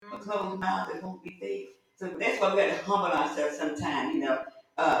closed mouth that won't be fed. So that's why we got to humble ourselves sometimes,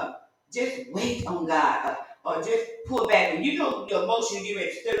 just wait on God, or just pull back. When you know your emotion, you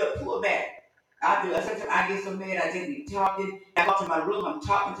ready to stir up, pull back. I do. Sometimes I get so mad, I just be talking. I go to my room, I'm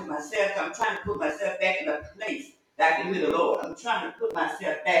talking to myself. I'm trying to put myself back in a place that I can hear the Lord. I'm trying to put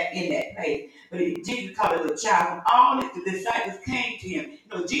myself back in that place. But Jesus called a little child. When all the disciples came to him,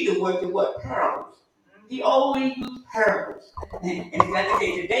 Jesus worked in what? Pearls. He always used parables. And like I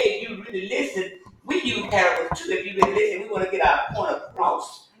said, today, if you really listen, we use parables too. If you really listen, we want to get our point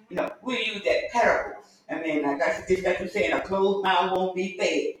across. We use that parable. I mean, like I said, just like you saying, a closed mouth won't be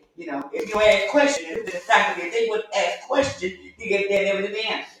fed. If you ask questions, if the disciples, if they would ask questions, they never did the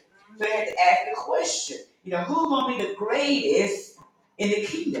answer. So they had to ask the question. Who's going to be the greatest in the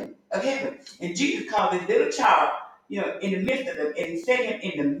kingdom of heaven? And Jesus called this little child, in the midst of them, and set him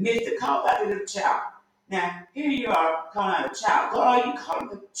in the midst of, called out the little child. Now, here you are calling out a child. God, you calling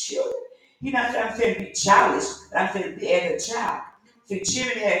them children. He's not saying I'm saying to be childish, but I'm saying to be as a child. See,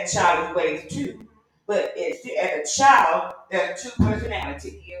 children have childish ways too. But as a child, there are two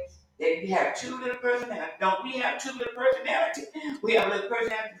personalities. That you have two little personalities. Don't we have two little personalities? We have a little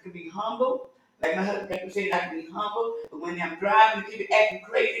personality that can be humble. Like my husband said, I can be humble. But when I'm driving and people acting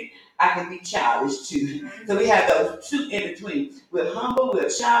crazy, I can be childish too. So we have those two in between. We're humble, we're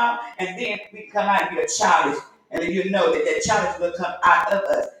a child, and then we come out and be a childish. And then you know that childish will come out of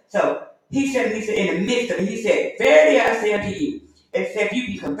us. So he said in the midst of it, he said, verily I say unto you, except you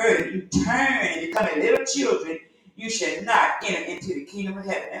be converted, you turn and become a little children, you should not enter into the kingdom of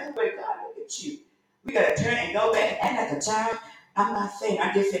heaven. That's where God look at you. We got to turn and go back and act like a child. I'm not saying,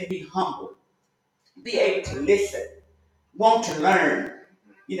 I just said be humble. Be able to listen. Want to learn.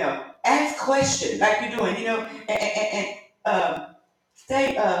 Ask questions like you're doing, and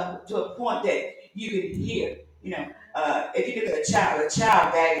stay to a point that you can hear. If you look at a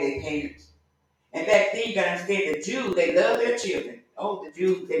child value their parents. And back then, you got to understand the Jews, they love their children. Oh, the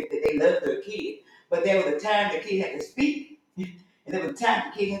Jews, they love their kids. But there was a time the kid had to speak, and there was a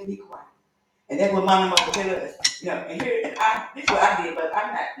time the kid had to be quiet. And that's what Mama would tell us. And here, this is what I did, but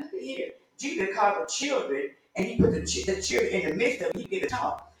I'm not, look at here. Jesus called the children, and he put the children in the midst of them, you get to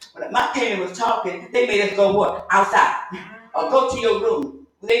talk. When my parents was talking, they made us go what? Outside. Or go to your room.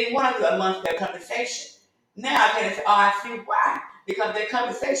 They didn't want to amongst their conversation. Now I can say, oh, I see why. Because their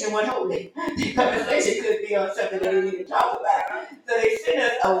conversation wasn't holy. Their conversation could be on something they didn't even talk about. So they sent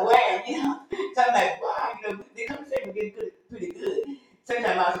us away, So I'm like, wow, the conversation was getting pretty good.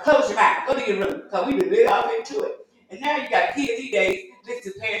 Sometimes I was close your mouth, go to your room, because we been really off into it. And now you got kids these days,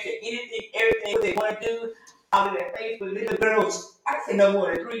 listen to parents say anything, everything, what they want to do, out of their face with little girls. I say no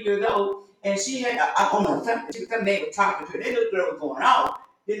more than 3 years old, and she had, I don't know, some man was talking to her, that little girl was going off.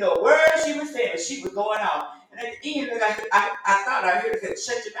 Didn't know a word she was saying, but she was going off. And at the end, I thought I heard her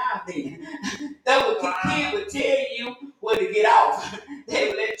say, shut your mouth then. That would kid would tell you where to get off. They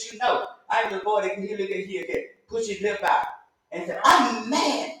would let you know. I was a boy that could look at here, push his lip out. And said, I'm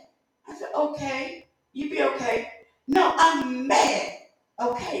mad. I said, okay, you be okay. No, I'm mad.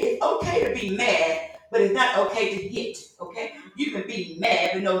 Okay, it's okay to be mad, but it's not okay to hit. Okay? You can be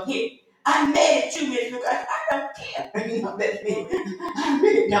mad but no hit. I'm mad at you, Miss Luke. I don't care. That's me. I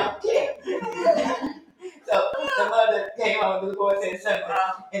really don't care. So the mother came home, the boy said something,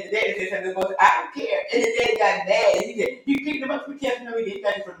 and the daddy said something, the boy said, I don't care. And the daddy got mad. And he said, you picked him up from Kevin? No, he didn't. He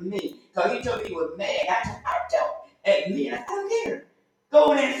got it from me. Because he told me he was mad. I said, I don't. At me, and I don't care. Go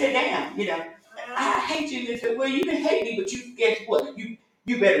over there and sit down, I hate you. They said, well, you can hate me, but you guess what? You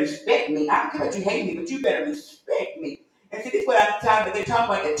better respect me. I don't care what you hate me, but you better respect me. And see, this is what I'm talking about. They talk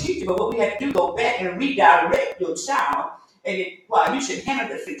about the teacher, but what we have to do, go back and redirect your child. And you should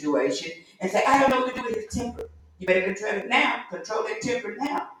handle the situation and say, I don't know what to do with his temper. You better control it now. Control that temper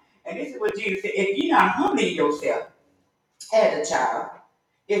now. And this is what Jesus said. If you're not humbling yourself as a child,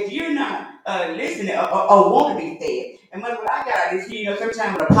 if you're not listening or want to be fed, and what I got is,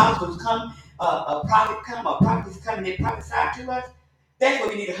 sometimes when apostles come, a prophet come, or prophets come and they prophesy to us, that's what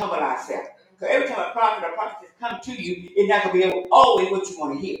we need to humble ourselves. Because every time a prophet or prophetess come to you, it's not going to be always what you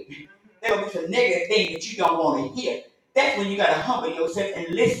want to hear. There will be some negative things that you don't want to hear. That's when you got to humble yourself and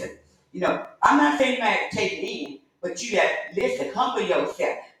listen. I'm not saying you have to take it in, but you got to listen, humble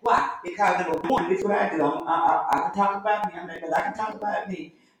yourself. Why? Because number one, this is what I do. I can talk about me. I can talk about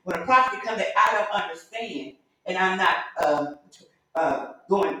me. When a prophet comes that I don't understand, and I'm not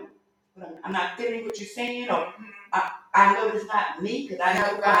I'm not feeling what you're saying, or I know it's not me because I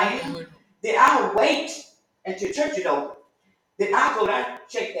know who I am, then I'll wait until church is over. Then I'll go down and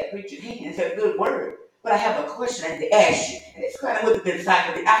shake that preacher's hand and say a good word. But I have a question I need to ask you. And it's kind of what the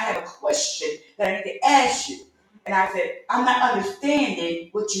disciples did. I have a question that I need to ask you. And I said, I'm not understanding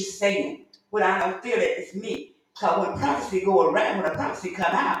what you're saying. But I don't feel that it's me. Because when prophecy go around, when a prophecy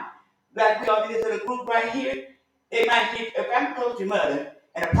come out, like we all in this little group right here, it might be, if I'm close to mother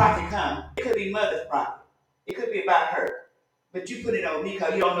and a prophet comes, it could be mother's prophet. It could be about her. But you put it on me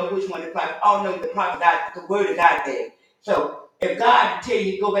because you don't know which one the prophet. I don't know the prophet out, the word is out there. So if God tell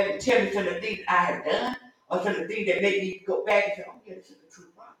you go back and tell me some of the things I have done, or some of the things that make me go back and say, oh yeah, this is the true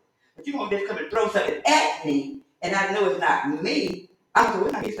prophet. But you won't just come and throw something at me, and I know it's not me. I'm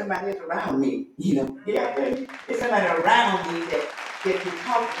going to get somebody else around me. You know, yeah, it's somebody around me that can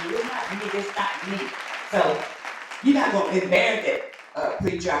talk to you. It's not me. It's not me. So you're not going to embarrass that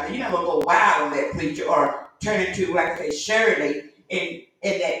preacher out there. You're not going to go wild on that preacher or turn into, like I say, Shirley in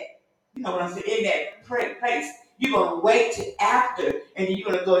that, you know what I'm saying, in that place. You're going to wait till after, and then you're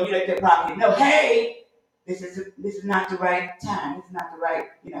going to go and you let that prophet know, hey, this is not the right time. This is not the right,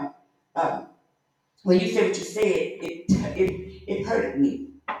 um, when you said what you said, it hurted me.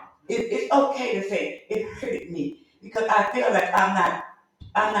 It's okay to say it hurted me because I feel like I'm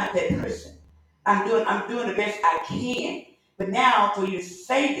not that person. I'm doing the best I can. But now for you to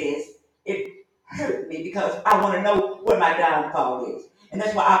say this, it hurt me because I want to know where my downfall is. And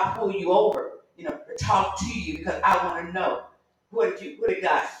that's why I pull you over, to talk to you because I want to know what did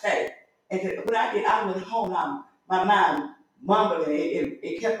God say? And when I did, I was home, my mind mumbling.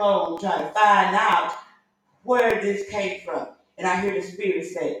 It kept on trying to find out where this came from. And I hear the Spirit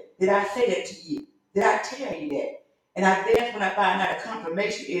say, did I say that to you? Did I tell you that? And that's when I find out a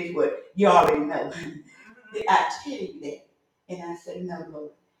confirmation is what you already know. Did I tell you that? And I said, no,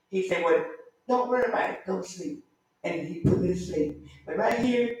 Lord. He said, well, don't worry about it. Go to sleep. And he put me to sleep. But right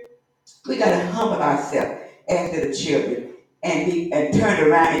here, we got to humble ourselves after the children and turn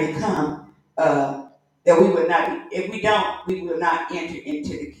around and become that we will not be, if we don't, we will not enter into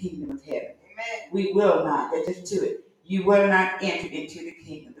the kingdom of heaven. Amen. We will not. That's just to it. You will not enter into the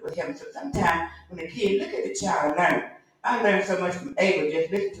kingdom of heaven. So sometimes when the kid look at the child learn, I learned so much from Ava,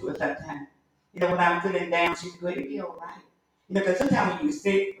 just listen to her sometimes. When I'm feeling down, she's going to be all right. Because sometimes when you're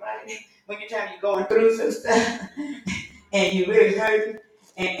sick, right? When you're going through some stuff and you really hurting,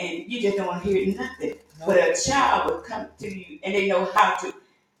 and you just don't want to hear nothing. No. But a child will come to you and they know how to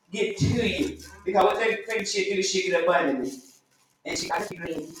get to you. Because what they think she'll do, she'll get abundantly. And I love you,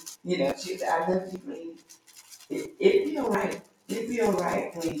 Green. She said, I love you, Green. It'll be all right. It'll be all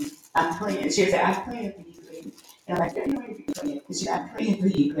right, Green. I'm praying. She'll say, I'm praying for you, Green. And I'm like, you don't need to be praying. And she said, I'm praying for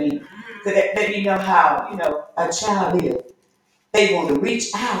you, Green. So that let you know how, a child is. They want to reach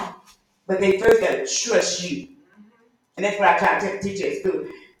out, but they first got to trust you. And that's what I try to tell the teacher at school.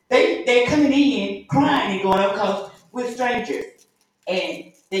 They're coming in crying and going up because we're strangers.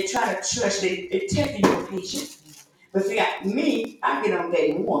 And they try to trust, they're testing your patience. But see, I get on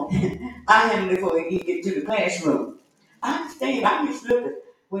day one. I handle it before we get to the classroom. I understand, I'm Miss Lucas.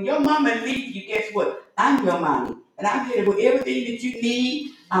 When your mama leaves you, guess what? I'm your mommy. And I'm here with everything that you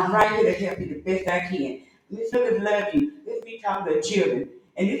need. I'm right here to help you the best I can. Miss Lucas love you. Let's be talking to the children.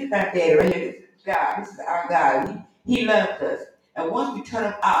 And this is our daddy right here. This is God. This is our God. He loves us. And once we turn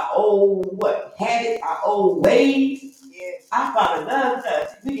up our old habits, our old ways, yes. Our Father loves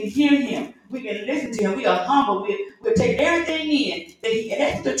us. We can hear Him. We can listen to Him. We are humble. We'll take everything in. And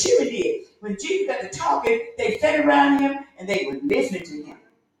that's what the children did. When Jesus got to talking, they sat around Him and they were listening to Him.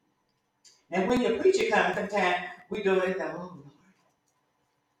 And when the preacher comes, sometimes we do it like, oh Lord,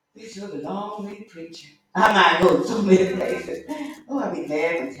 this was a long way preacher. I might go to so many places. Oh, I'll be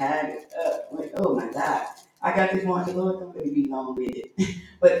glad when time is up. Oh my God. I got this one, the Lord, don't let me be long with it.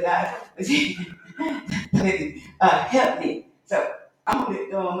 But God, help me. So I'm going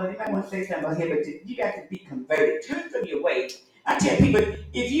to go on. You might want to say something about here, but you got to be converted. Turn from your ways. I tell people,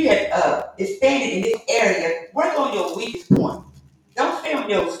 if you have expanded in this area, work on your weakest point. Don't stay on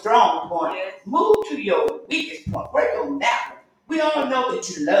your strong point. Yes. Move to your weakest point. Work on that one. We all know that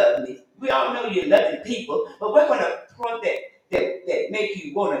you love me. We all know you're loving people, but we're going to point that make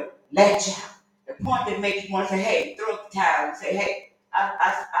you want to latch out. The point that makes you want to say, hey, throw the towel and say, hey,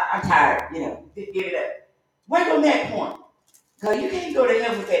 I'm tired, give it up. Work on that point. Because you can't go to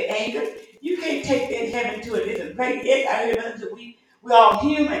heaven with that anger. You can't take that heaven to a different place. Yes, I hear that we're all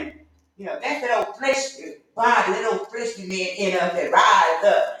human. That's that old fleshly body, that old fleshly man in us that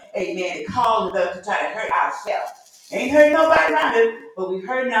rise up, amen, and causes us to try to hurt ourselves. Ain't hurting nobody around us, but we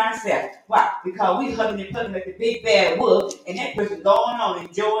hurting ourselves. Why? Because we hugging and pugging like the big bad wolf, and that person going on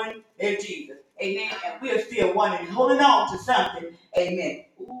enjoying their Jesus. Amen. And we're still wanting, holding on to something. Amen.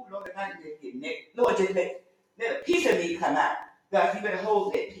 Ooh, Lord, if I can just get next. Lord, just let a piece of me come out. God, you better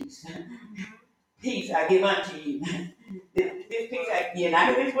hold that peace. Peace I give unto you. This peace I get,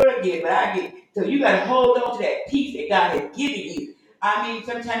 not this word get, but I get. So you gotta hold on to that peace that God has given you. I mean,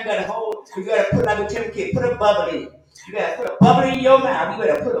 sometimes you gotta put, like a little kid, put a bubble in it. You gotta put a bubble in your mouth. You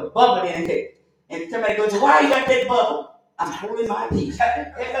gotta put a bubble in it. And somebody goes, why you got that bubble? I'm holding my peace.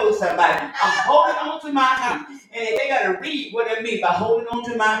 Hello, somebody. I'm holding on to my peace. And if they gotta read what it means by holding on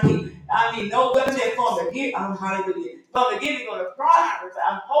to my peace. I mean, no weapon that formed against, hallelujah. Formed against me gonna prosper.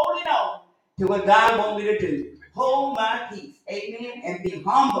 I'm holding on to what God wants me to do. Hold my peace. Amen. And be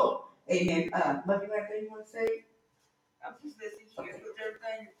humble. Amen. What do you have anything you want to say? I'm just listening to you with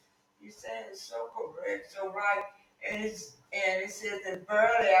everything you said is so correct, so right. And it says that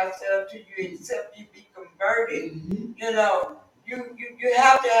verily I say unto you, except you be converted. Mm-hmm. You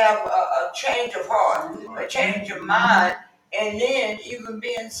have to have a change of heart, a change of mind, and then even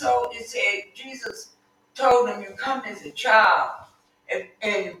being so, it said Jesus told him, you come as a child.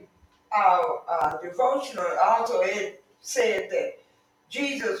 And our devotional also it said that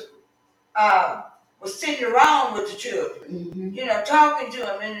Jesus was sitting around with the children, talking to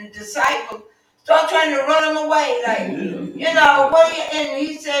them, and the disciples start trying to run them away, like, what? And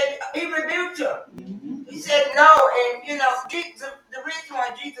he said, he rebuked them. He said, no, and Jesus, the reason why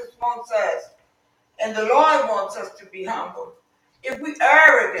Jesus wants us, and the Lord wants us to be humble. If we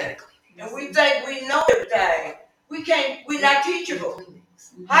arrogant and we think we know everything, we're not teachable.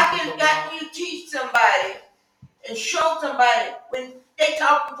 How can you teach somebody and show somebody when they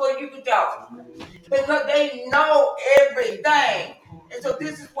talk before you can talk? Because they know everything. And so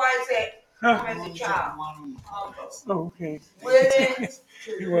this is why I said, come as a child. Okay. Willing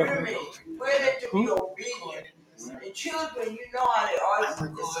to hear me. Willing to be obedient. And children, you know how they are.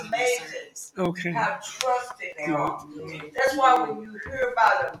 It's amazing how trusting they are. That's why when you hear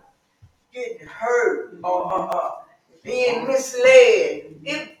about them getting hurt or being misled,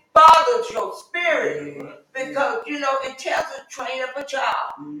 it bothers your spirit because, it tells us train up a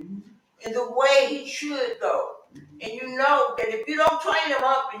child in the way he should go. And you know that if you don't train him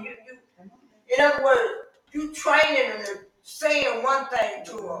up and you in other words, you training him and saying one thing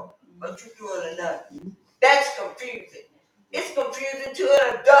to him, but you're doing another. That's confusing. It's confusing to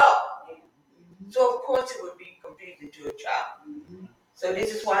an adult. So of course it would be confusing to a child. So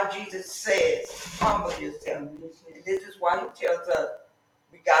this is why Jesus says, humble yourself. And this is why he tells us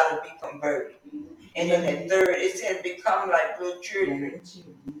we gotta be converted. And then the third, it says become like little children.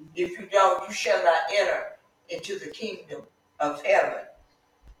 If you don't, you shall not enter into the kingdom of heaven.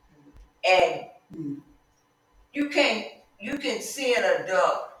 And you can see an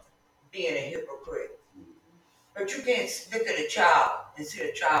adult being a hypocrite. But you can't look at a child and see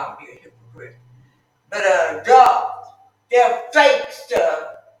a child be a hypocrite. But an adult, they'll fake stuff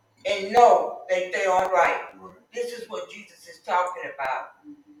and know that they are right. This is what Jesus is talking about.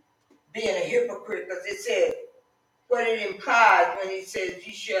 Being a hypocrite, because it says, what it implies when he says,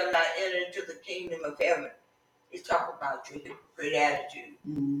 you shall not enter into the kingdom of heaven. He's talking about your hypocrite attitude.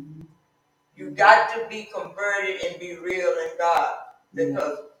 Mm-hmm. You got to be converted and be real in God.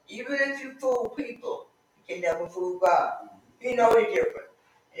 Because even if you fool people, you can never fool God. You know the difference.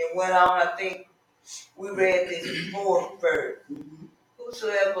 And it went on, I think we read this fourth verse.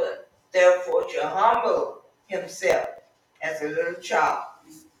 Whosoever therefore shall humble himself as a little child,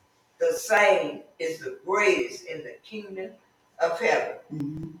 the same is the greatest in the kingdom of heaven.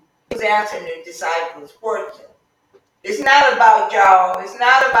 He was asking the disciples, question. It's not about y'all. It's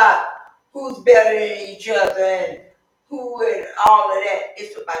not about who's better than each other and who and all of that.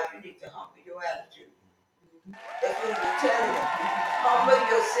 It's about you need to humble your attitude. That's what he was telling them. Humble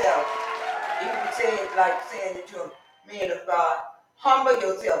yourself. He was saying it to them, men of God. Humble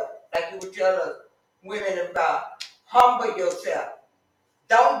yourself. Like he would tell us, women of God. Humble yourself.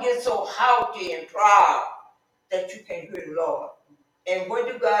 Don't get so haughty and proud that you can't hear the Lord. And what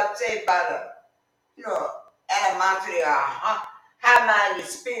do God say about animosity or high-minded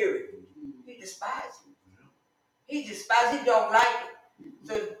spirit? He despises it. He despises it. He don't like it.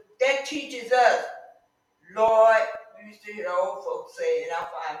 So that teaches us, Lord, you used to hear the old folks say, and I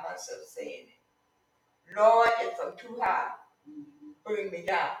find myself saying it, Lord, if I'm too high, bring me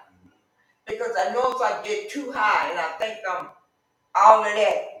down. Because I know if I get too high and I think I'm all of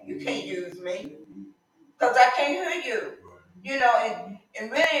that, you can't use me. Because I can't hear you.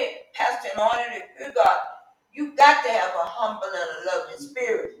 And really, Pastor, in order to hear God, you got to have a humble and a loving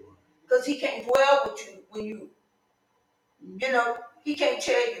spirit. Because he can't dwell with you when he can't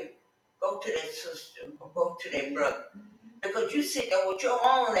tell you, go to that sister or go to that brother. Because you sit there with your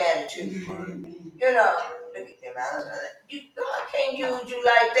own attitude. Look at them. God can't use you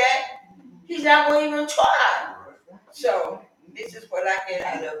like that. He's not going to even try. So, this is what I get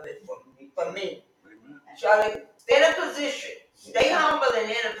out of it for me. Charlie, Stay in a position. Stay humble and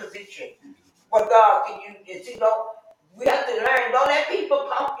in a position where God can use this. You know, we have to learn. Don't let people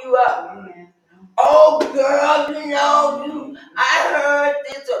pump you up. Oh, girl, I heard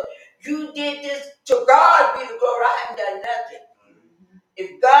this. You did this. To God be the glory. I haven't done nothing.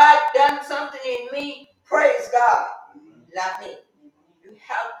 If God done something in me, praise God. Not me. You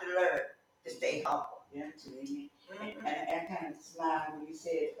have to learn to stay humble. Yeah, absolutely. And I kind of smiled when you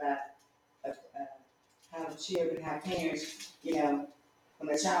said about how the children, how parents, when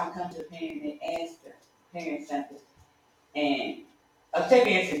a child comes to a parent, they ask the parent something. And say for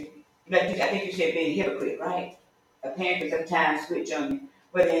instance, I think you said being a hypocrite, right? A parent can sometimes switch on you.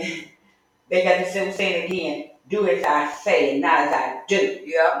 But then they got the same saying again, do as I say and not as I do.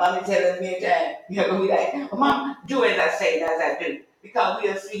 Yeah, mommy telling me a time, we like, well, mom, do as I say, not as I do. Because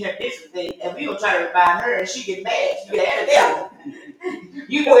we'll see her discipline and we'll try to remind her and she get mad. She get angry.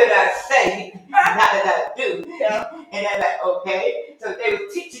 You do as I say, not as I do. And they're like, okay. So they were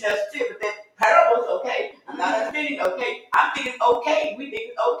teaching us too, but that parables, okay. I'm not understanding, okay. I'm thinking okay. We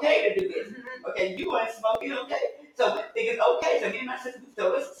think it's okay to do this. Okay, you want to smoke it, okay. So we think it's okay. So me and my sister,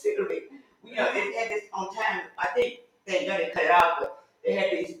 so it's a cigarette. They had this on time. I think they cut it out, but they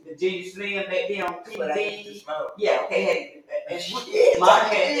had the Genie Slim back then on TV. Yeah, they had, and mom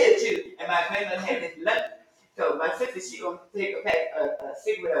had it too, and my grandmother had this Lucky. So my sister, she gonna take a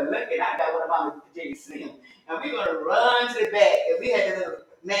cigarette of Lucky, and I got one of mama's Genie Slim, and we gonna run to the back, and we had the little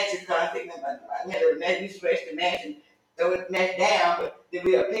matches car. I think we had a match. We stretched the match and throw the match down, but then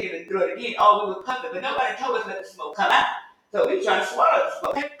we would pick it and throw it again. Oh, we were pumping, but nobody told us let the smoke come out. So we were trying to swallow the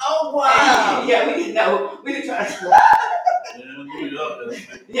smoke. Oh, wow. Yeah, we didn't know. We were trying to swallow.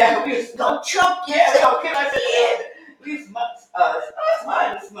 Yeah, we was don't choke. Yeah, so can I say we smoked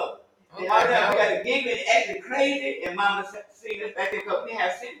swallowing the smoke. And all the time we got to giggle and acting crazy, and mama seen us back there because we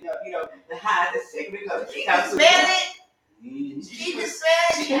have sitting up, the hide the cigarette because she can smell it. She can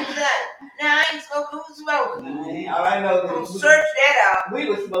smell it. She was like, nah, I ain't smoking. Who's smoking? All I know is search that out. We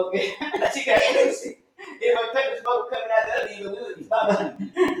were smoking. She got innocent. If a pepper smoke coming out the other end, we was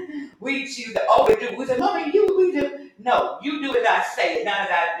mama. We choose to overdo. We said, Mama, we do. No, you do as I say, not as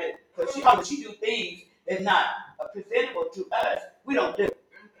I do. Because she do things that's not presentable to us. We don't do.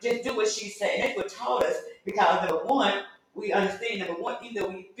 Just do what she said. And that's what taught us. Because number one, we understand. Number one, either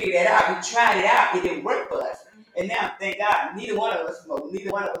we figured it out, we tried it out, it didn't work for us. And now, thank God, neither one of us smoke. Neither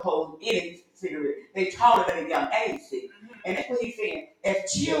one of us hold any cigarette. They taught us at a young age. And that's what he's saying.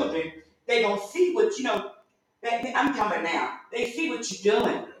 As children, they gonna see what I'm talking about now. They see what you're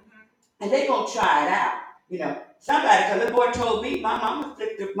doing, and they gonna try it out. Somebody, cause the boy told me my mama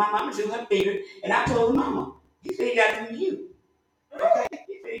do her finger, and I told mama. He said he got it from you. Okay,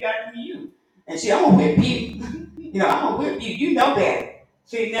 he said he got it from you, and she, I'm gonna whip you. I'm gonna whip you. You know better.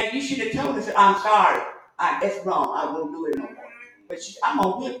 See, now you should have told us. I'm sorry. That's wrong. I won't do it no more. But I'm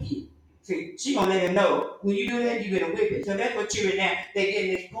gonna whip you. See, she gonna let him know when you do that, you gonna whip it. So that's what you're in now. They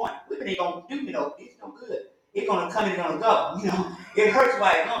getting this point. Whipping ain't gonna do, it's no good. It's gonna come and it's gonna go. It hurts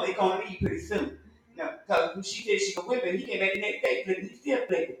while it's gone, it's gonna leave pretty soon. Because when she said she could whip it, he came back the next day, flipping, he still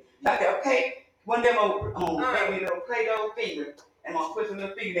flipping. So I said, okay, one day I'm gonna make me a little Play-Doh finger, and I'm gonna put some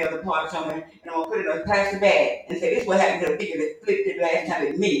little fingernail parts on it, and I'm gonna put it in a plastic bag, and say, this is what happened to the finger that flipped it last time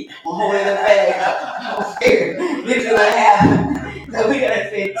at me. I'm gonna hold it in the bag. I'm scared. This is what happened. So we gotta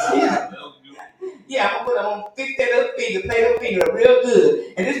say, yeah, I'm gonna fix that little finger, Play-Doh finger real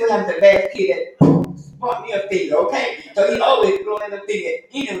good. And this is what happened to the last kid that bought me a finger, okay? So he always throwing in the finger,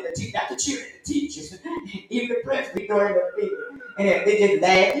 the teacher, not the children, the teachers, even the principal, he throwing in the finger. And they just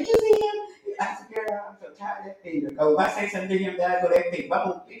laugh. Did you see him? I said, girl, I'm so tired of that finger. Because if I say something to him, that I go that finger. But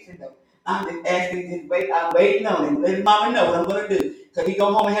I'm gonna fix it though. I'm just asking, I'm waiting on him. Let mama know what I'm gonna do. So he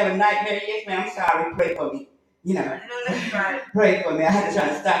go home and have a nightmare. Yes, ma'am, I'm sorry. Pray for me. That's right. Pray for me. I had to try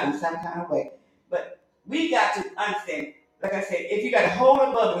to stop him some kind of way. But we got to understand, like I said, if you got to hold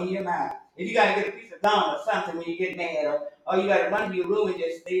a bubble in your mouth, if you got to get a piece of gum or something when you get mad, or you got to run to your room and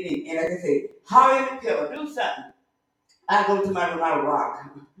just stay in, and like I said, holler in the pillow, do something. I go to my room, I rock.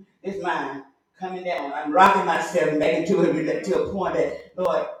 It's mine coming down. I'm rocking myself back into it to a point that,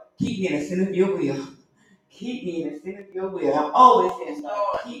 Lord, keep me in the center of your will. Keep me in the center of your will. I'm always saying,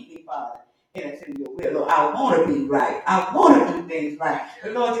 Lord, keep me, Father, in the center of your will. Lord, I want to be right. I want to do things right.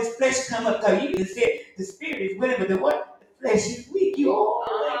 But Lord, this flesh come up because you can say the spirit is willing, but the what? The flesh is weak. You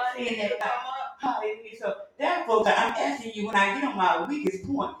always saying that. Hallelujah. So therefore, God, I'm asking you when I get on my weakest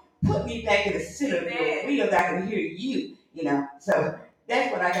point, put me back in the center of your will that I can hear you. So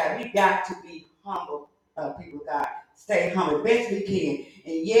that's what I got. We got to be humble, people of God. Stay humble best we can.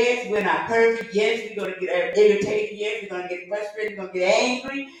 And yes, we're not perfect. Yes, we're going to get irritated. Yes, we're going to get frustrated. We're going to get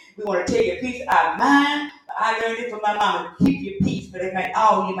angry. We want to take a piece of our mind. I learned it from my mama. Keep your peace, but it might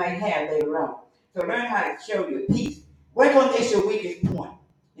all you might have later on. So learn how to show your peace. Work on this your weakest point.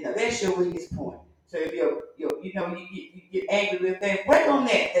 That's your weakest point. So if you get angry with that, work on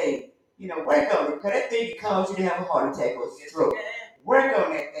that thing. Work on it. Because that thing can cause you to have a heart attack or a stroke. Work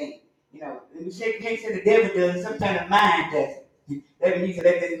on that thing. We can't say the devil does it, sometimes the mind does it. That means to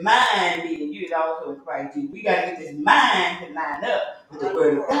let this mind be in you is also in Christ Jesus. We got to get this mind to line up with the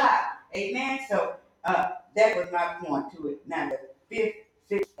word of God. Amen. So that was my point to it. Now the fifth,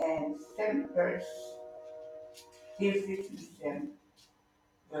 sixth, and seventh verse. Fifth, sixth, and seventh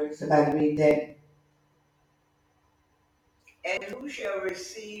verse. Somebody read that. And who shall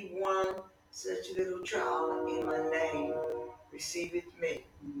receive one such little child in my name, receiveth me.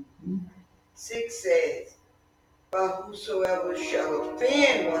 6 says, but whosoever shall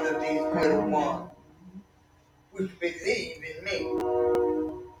offend one of these little ones, which believe in me.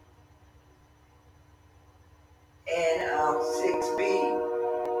 And 6b,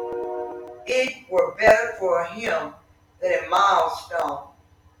 it were better for him that a milestone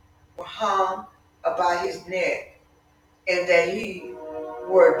were hung about his neck, and that he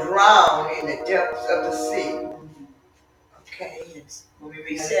were drowned in the depths of the sea. Okay, let me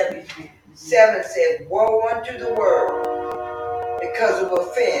read 7. 7 says, woe unto the world because of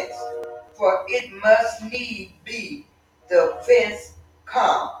offense, for it must need be the offense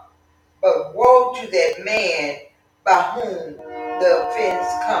come. But woe to that man by whom the offense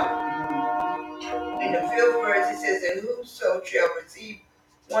cometh. In the 5th verse it says, and whoso shall receive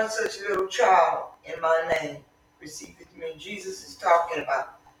one such little child in my name, receiveth me. Jesus is talking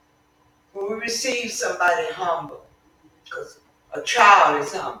about when we receive somebody humble, because a child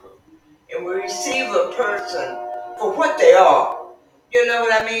is humble, and we receive a person for what they are. You know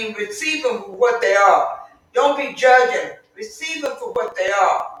what I mean? Receive them for what they are. Don't be judging. Receive them for what they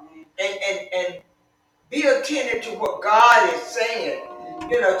are. And be attentive to what God is saying.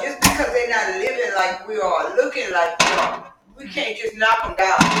 Just because they're not living like we are, looking like we are, we can't just knock them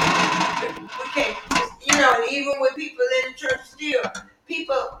down. We can't just, and even with people in the church still,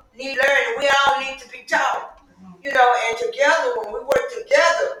 people need learning. We all need to be taught. And together, when we work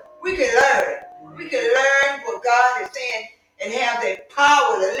together, we can learn. We can learn what God is saying and have the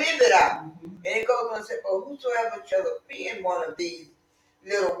power to live it out. And it goes on and says, but whosoever shall offend one of these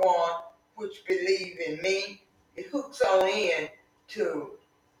little ones which believe in me, it hooks on in to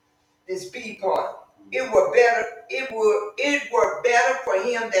this B part. It were better for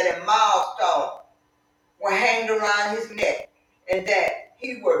him that a milestone were hanged around his neck, and that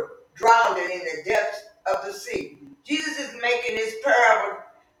he were drowned in the depths of the sea. Jesus is making this parable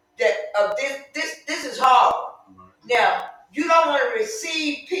that of this is hard. Now, you don't want to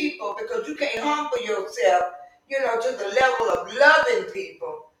receive people because you can't humble yourself, to the level of loving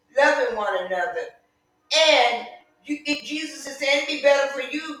people, loving one another. And Jesus is saying it'd be better for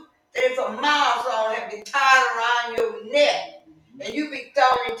you that if a milestone had been tied around your neck and you be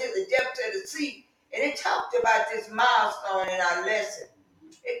thrown into the depths of the sea. And it talked about this milestone in our lesson.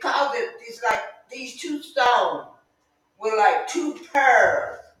 It called it's like these two stones were like two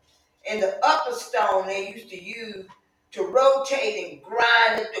pearls. And the upper stone they used to use to rotate and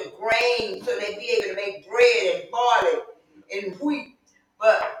grind up the grain so they'd be able to make bread and barley and wheat.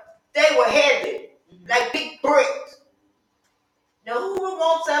 But they were heavy, like big bricks. Now who would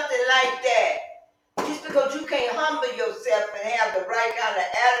want something like that? Just because you can't humble yourself and have the right kind of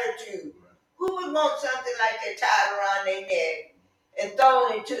attitude. Who would want something like that tied around their neck and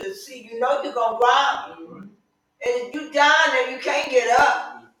thrown into the sea? You know you're going to drown. And if you down there, you can't get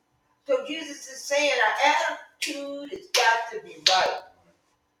up. So Jesus is saying our attitude has got to be right.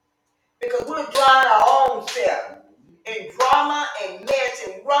 Because we're drawing our own self in drama and mess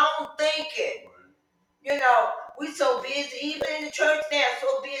and wrong thinking. We so busy, even in the church now,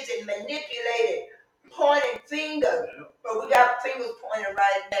 so busy manipulating, pointing fingers. But we got fingers pointing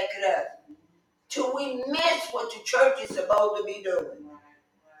right back at us. Till we miss what the church is supposed to be doing.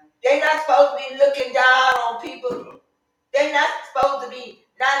 They're not supposed to be looking down on people. They're not supposed to be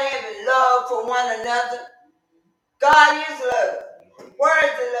not having love for one another. God is love. Where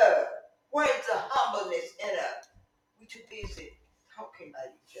is the love? Where is the humbleness in us? We're too busy talking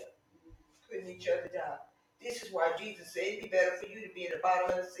about each other, putting each other down. This is why Jesus said it'd be better for you to be in the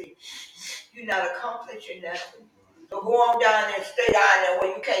bottom of the sea. You're not accomplishing nothing. So go on down there and stay down there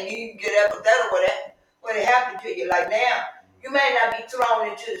where you can't even get up. But that's what happened to you. Like now, you may not be thrown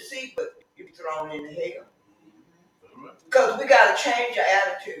into the sea, but you'll be thrown in the hell. Because we got to change our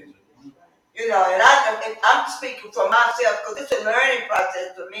attitude. And I'm speaking for myself because it's a learning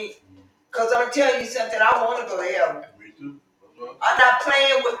process for me. Because I'm going to tell you something, I want to go to heaven. I'm not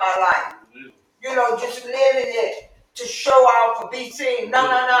playing with my life. just living it to show off or be seen.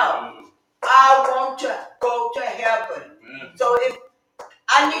 No. I want to go to heaven. So if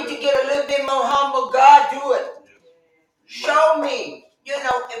I need to get a little bit more humble, God, do it. Show me.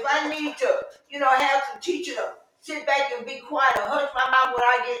 If I need to, have some teaching to sit back and be quiet and hush my mouth when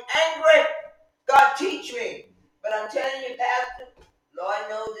I get angry, God, teach me. But I'm telling you, Pastor, Lord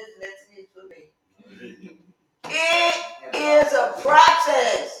knows this lesson is for me. It is a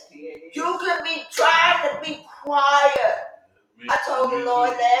process. You can be trying to be quiet. I told the Lord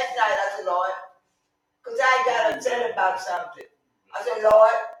last night, I said, Lord, because I got upset about something. I said,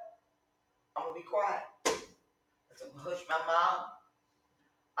 Lord, I'm going to be quiet. I said, hush my mouth.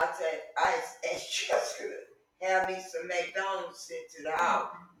 I said, I asked Jessica to have me some McDonald's sent to the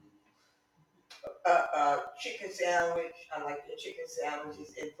house. Chicken sandwich. I like the chicken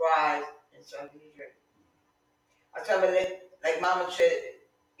sandwiches and fries and something to drink. I told her, like Mama said,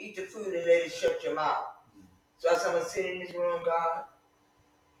 eat the food and let it shut your mouth. So I said, I'm going to sit in this room, God,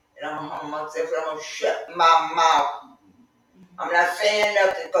 and I'm going to hum myself, and I'm going to shut my mouth. I'm not saying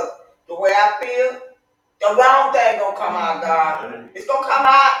nothing, because the way I feel, the wrong thing going to come out, God. It's going to come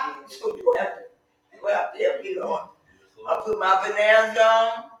out. So you have to help me, Lord. I put my bananas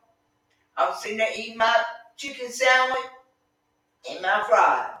on. I'm sitting there eating my chicken sandwich and my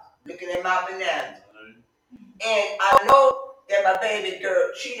fries, looking at my bananas. And I know that my baby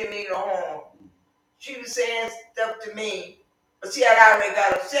girl cheated me no harm. She was saying stuff to me, but see, I already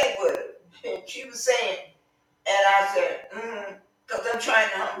got upset with her. And she was saying, and I said, because I'm trying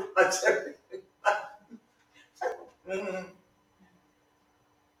to humble myself.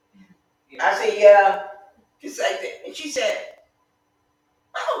 I said, yeah, just like that. And she said,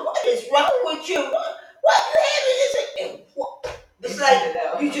 oh, what is wrong with you? What you having this? It's like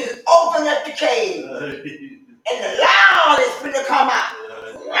you just open up the cage and the loud is finna come out.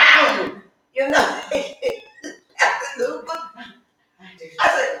 I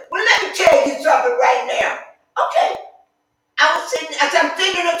said, well, let me tell you something right now. Okay. I said, I'm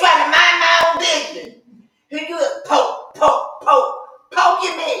thinking of trying to mind my own business. Here you poking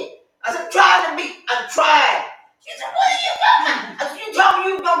me. I said, I'm trying. She said, what are you doing? I said, you told me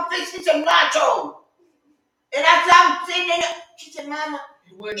you were going to fix me some nachos. And I said, I'm sitting there. She said, Mama,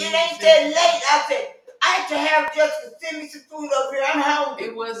 it ain't that late. I said, I had to have Jessica send me some food over here. I'm hungry.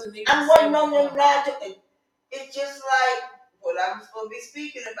 It wasn't even. I'm waiting on them nachos. It's just like what I'm supposed to be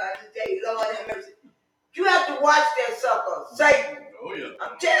speaking about today. Lord have mercy. You have to watch that sucker, Satan. Oh, yeah.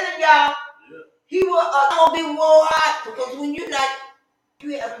 I'm telling y'all, he will gonna be more hot because when you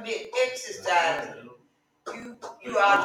haven't been exercising, you are